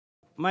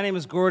My name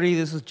is Gordie,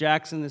 this is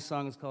Jackson, this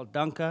song is called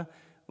Danke,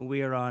 and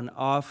we are on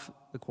Off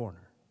the Corner.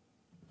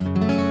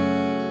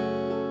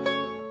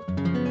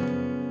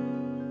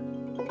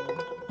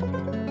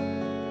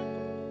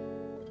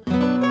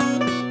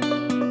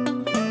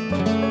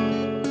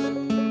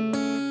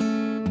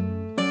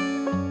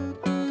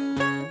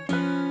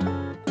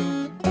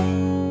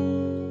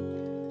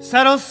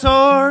 Saddle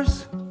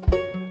soars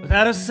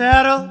without a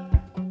saddle,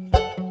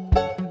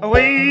 a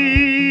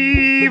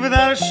wave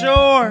without a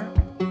shore,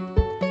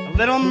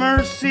 a little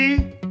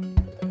mercy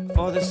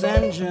for this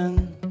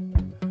engine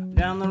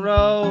down the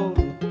road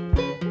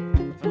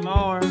for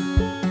more.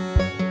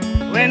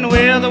 When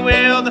will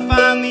the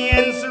find the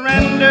end,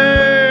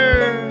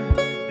 surrender,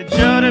 the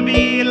joy to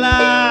be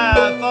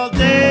alive, fall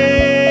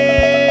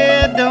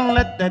dead. Don't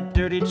let that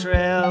dirty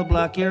trail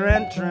block your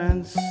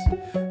entrance.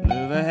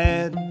 Move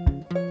ahead,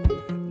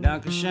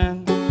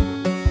 Dankeschön.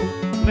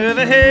 Move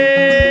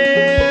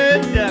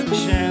ahead,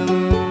 Dankeschön.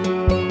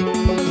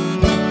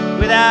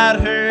 Without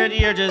hurt,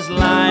 you're just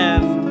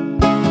lying.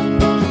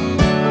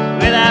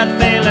 Without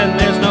failing,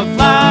 there's no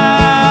flying.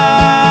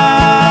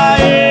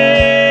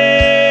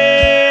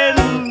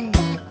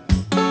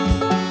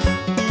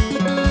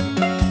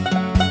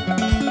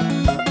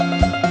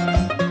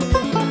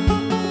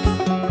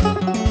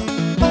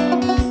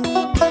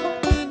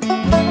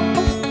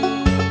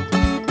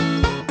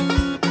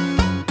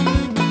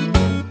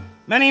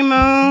 Many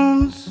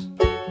moons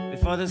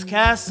before this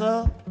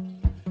castle,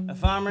 a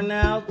farmer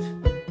knelt to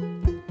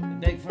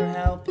beg for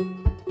help.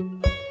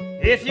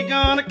 If you're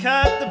gonna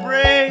cut the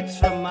braids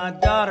from my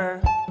daughter,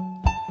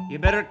 you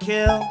better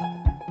kill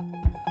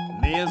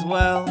me as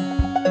well.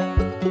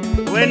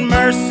 When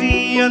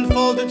mercy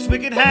unfolds its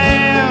wicked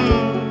hand,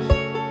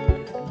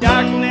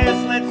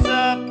 darkness lets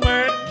up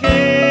where it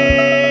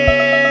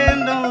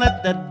can. Don't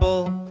let that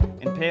bull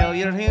impale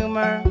your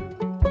humor.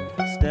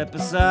 Step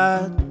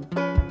aside,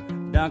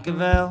 Danke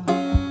wel.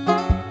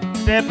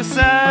 Step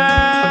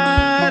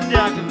aside,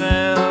 Danke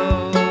wel.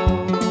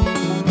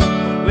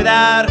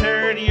 Without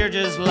hurt, you're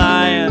just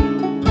lying.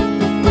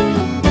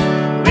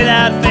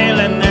 Without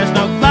failing, there's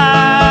no flying.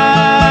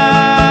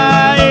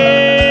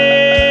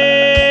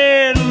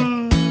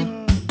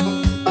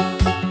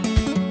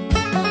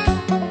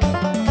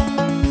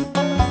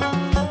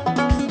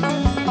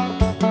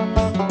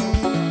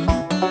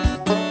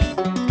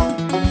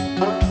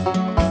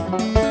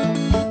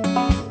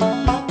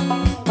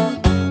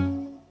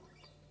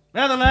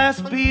 Well, the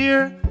last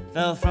beer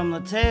fell from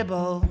the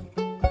table,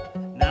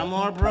 now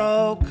more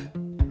broke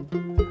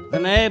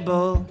than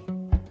able.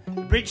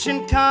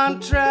 Breaching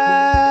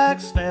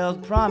contracts,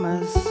 failed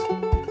promise,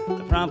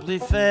 promptly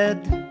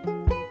fed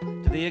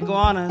to the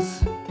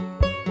iguanas.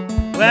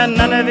 When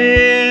none of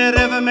it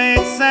ever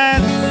made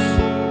sense,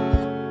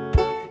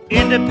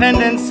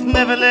 independence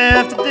never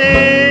left a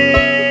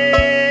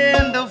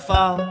den. Don't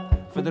fall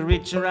for the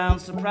reach around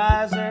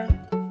surpriser.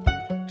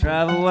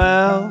 Travel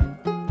well,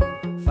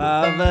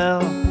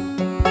 farewell.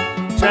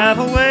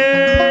 Travel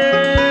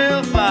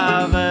well,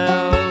 farewell.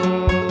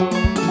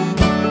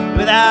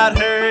 Without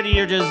hurt,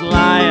 you're just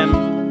lying.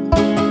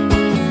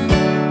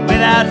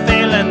 Without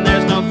failing,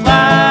 there's no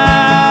flying.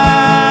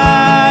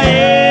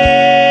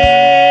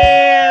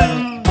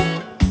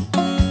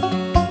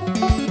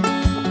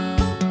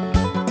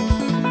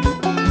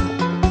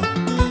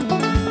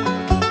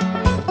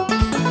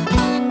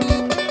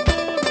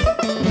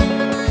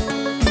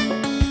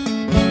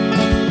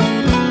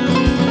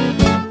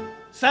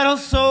 Saddle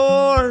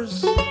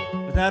soars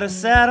without a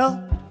saddle,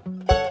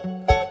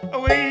 a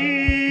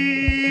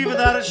wave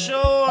without a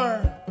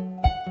shore,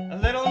 a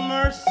little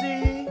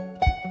mercy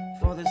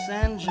for this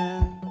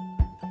engine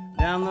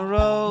down the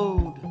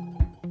road